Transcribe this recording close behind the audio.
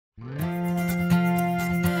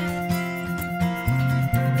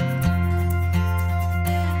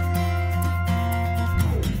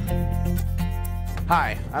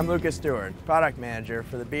Hi, I'm Lucas Steward, Product Manager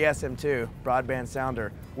for the BSM-2 Broadband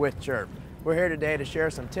Sounder with Chirp. We're here today to share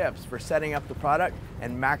some tips for setting up the product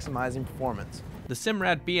and maximizing performance. The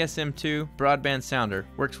Simrad BSM-2 Broadband Sounder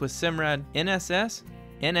works with Simrad NSS,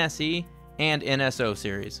 NSE, and NSO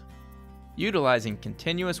series. Utilizing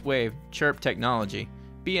continuous wave chirp technology,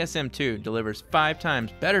 BSM-2 delivers 5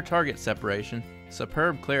 times better target separation,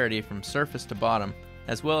 superb clarity from surface to bottom,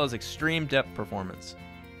 as well as extreme depth performance.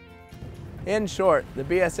 In short, the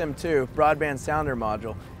BSM-2 Broadband Sounder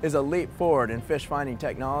module is a leap forward in fish finding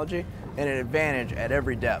technology and an advantage at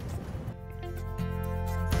every depth.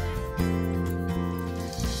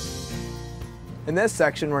 In this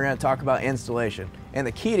section, we're going to talk about installation, and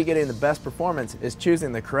the key to getting the best performance is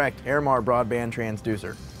choosing the correct Airmar broadband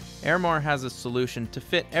transducer. Airmar has a solution to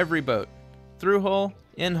fit every boat: through-hull,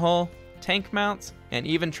 in-hull, tank mounts, and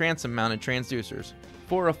even transom-mounted transducers.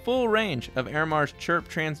 For a full range of Airmar's chirp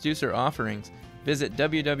transducer offerings, visit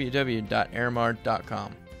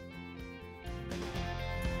www.airmar.com.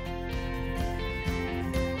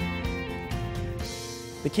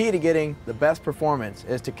 The key to getting the best performance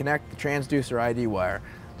is to connect the transducer ID wire.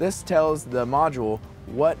 This tells the module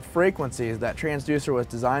what frequencies that transducer was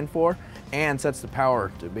designed for and sets the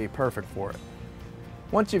power to be perfect for it.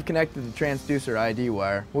 Once you've connected the transducer ID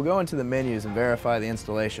wire, we'll go into the menus and verify the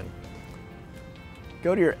installation.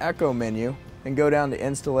 Go to your Echo menu and go down to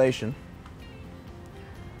Installation.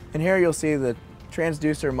 And here you'll see the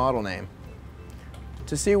transducer model name.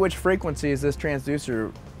 To see which frequencies this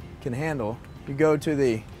transducer can handle, you go to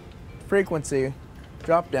the frequency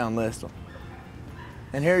drop-down list.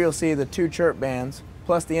 And here you'll see the 2 chirp bands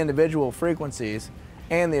plus the individual frequencies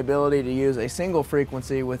and the ability to use a single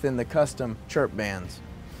frequency within the custom chirp bands.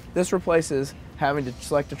 This replaces having to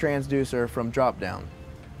select a transducer from drop-down.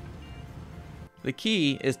 The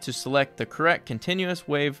key is to select the correct continuous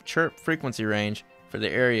wave chirp frequency range for the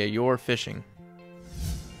area you're fishing.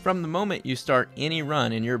 From the moment you start any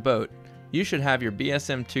run in your boat, you should have your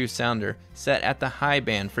BSM-2 sounder set at the high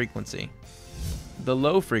band frequency. The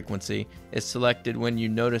low frequency is selected when you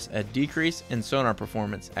notice a decrease in sonar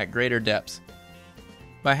performance at greater depths.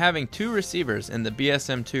 By having 2 receivers in the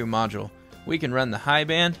BSM-2 module, we can run the high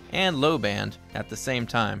band and low band at the same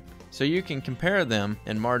time, so you can compare them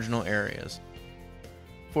in marginal areas.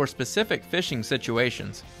 For specific fishing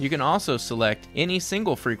situations, you can also select any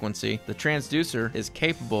single frequency the transducer is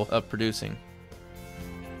capable of producing.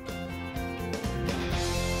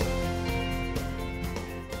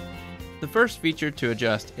 The first feature to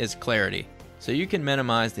adjust is clarity, so you can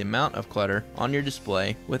minimize the amount of clutter on your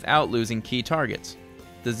display without losing key targets.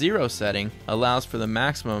 The 0 setting allows for the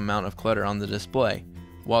maximum amount of clutter on the display,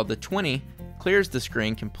 while the 20 clears the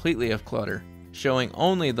screen completely of clutter, showing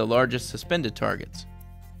only the largest suspended targets.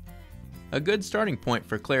 A good starting point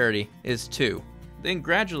for clarity is 2, then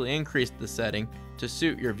gradually increase the setting to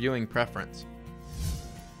suit your viewing preference.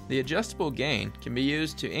 The adjustable gain can be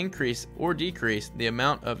used to increase or decrease the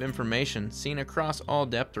amount of information seen across all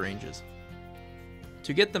depth ranges.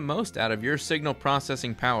 To get the most out of your signal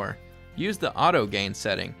processing power, use the auto gain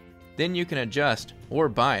setting. Then you can adjust or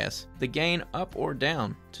bias the gain up or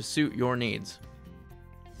down to suit your needs.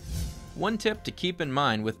 One tip to keep in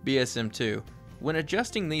mind with BSM-2: when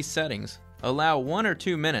adjusting these settings, allow 1 or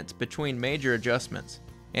 2 minutes between major adjustments,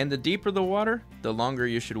 and the deeper the water, the longer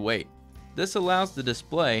you should wait. This allows the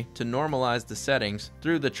display to normalize the settings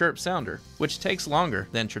through the chirp sounder, which takes longer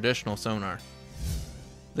than traditional sonar.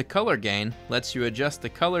 The color gain lets you adjust the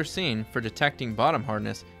color seen for detecting bottom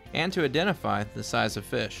hardness and to identify the size of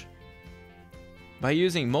fish. By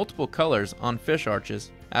using multiple colors on fish arches,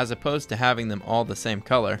 as opposed to having them all the same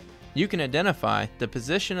color, you can identify the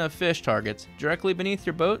position of fish targets directly beneath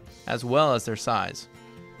your boat as well as their size.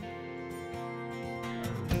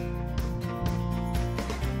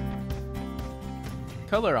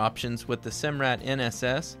 Color options with the Simrad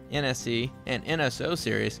NSS, NSE, and NSO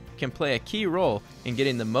series can play a key role in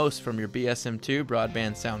getting the most from your BSM-2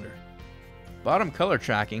 broadband sounder. Bottom color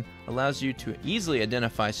tracking allows you to easily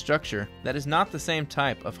identify structure that is not the same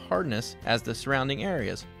type of hardness as the surrounding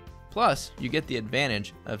areas. Plus, you get the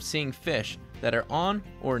advantage of seeing fish that are on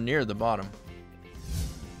or near the bottom.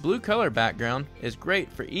 Blue color background is great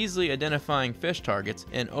for easily identifying fish targets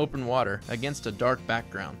in open water against a dark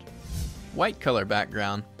background. White color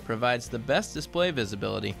background provides the best display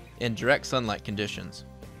visibility in direct sunlight conditions.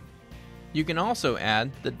 You can also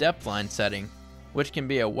add the depth line setting, which can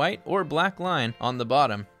be a white or black line on the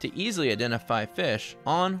bottom to easily identify fish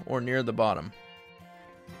on or near the bottom.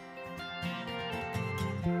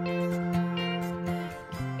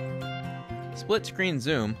 Split screen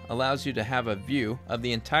zoom allows you to have a view of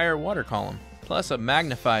the entire water column, plus a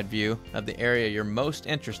magnified view of the area you're most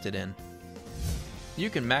interested in. You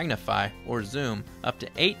can magnify or zoom up to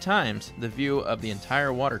 8 times the view of the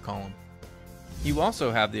entire water column. You also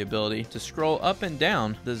have the ability to scroll up and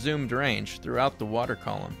down the zoomed range throughout the water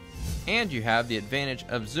column. And you have the advantage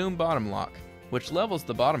of zoom bottom lock, which levels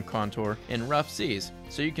the bottom contour in rough seas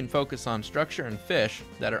so you can focus on structure and fish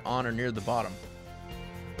that are on or near the bottom.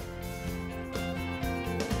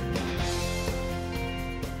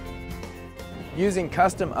 Using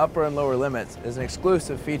custom upper and lower limits is an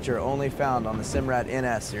exclusive feature only found on the Simrad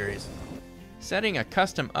NS series. Setting a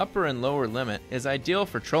custom upper and lower limit is ideal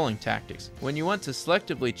for trolling tactics when you want to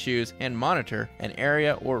selectively choose and monitor an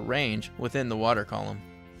area or range within the water column.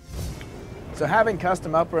 So having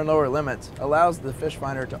custom upper and lower limits allows the fish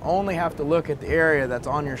finder to only have to look at the area that's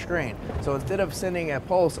on your screen. So instead of sending a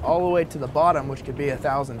pulse all the way to the bottom, which could be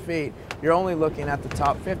 1,000 feet, you're only looking at the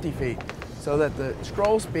top 50 feet. So that the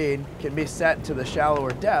scroll speed can be set to the shallower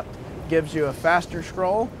depth, gives you a faster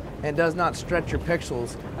scroll and does not stretch your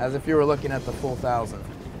pixels as if you were looking at the full 1,000.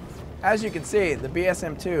 As you can see, the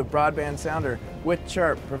BSM-2 Broadband Sounder with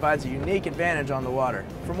chirp provides a unique advantage on the water.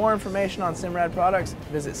 For more information on Simrad products,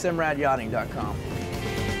 visit simradyachting.com.